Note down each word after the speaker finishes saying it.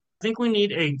think we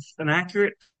need an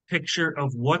accurate picture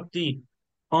of what the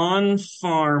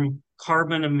on-farm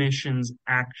carbon emissions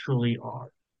actually are.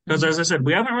 Because Mhm. as I said,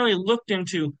 we haven't really looked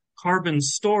into carbon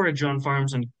storage on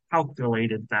farms and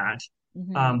calculated that.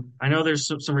 Mhm. I know there's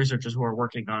some researchers who are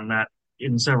working on that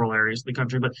in several areas of the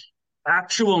country, but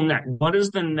actual net, what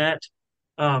is the net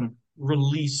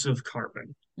release of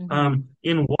carbon? Mhm.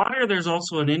 In water, there's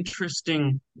also an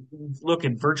interesting look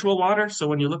at virtual water. So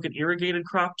when you look at irrigated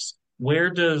crops, where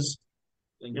does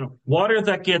water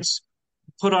that gets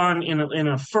put on in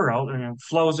a furrow and it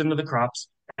flows into the crops,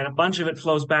 and a bunch of it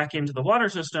flows back into the water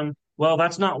system? Well,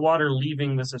 that's not water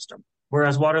leaving the system.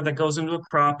 Whereas water that goes into a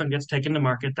crop and gets taken to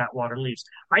market, that water leaves.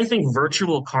 I think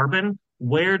virtual carbon,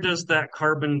 where does that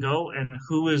carbon go, and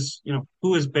who is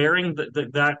bearing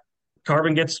that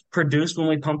carbon gets produced when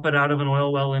we pump it out of an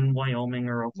oil well in Wyoming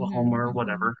or Oklahoma Mhm. or Mhm.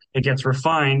 whatever. It gets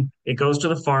refined, it goes to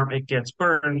the farm, it gets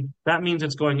burned. That means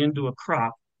it's going into a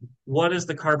crop. What is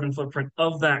the carbon footprint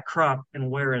of that crop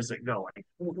and where is it going?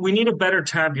 We need a better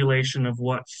tabulation of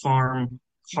what farm Mhm.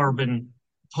 carbon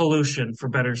pollution, for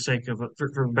better sake of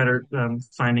for better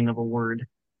finding of a word,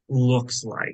 looks like.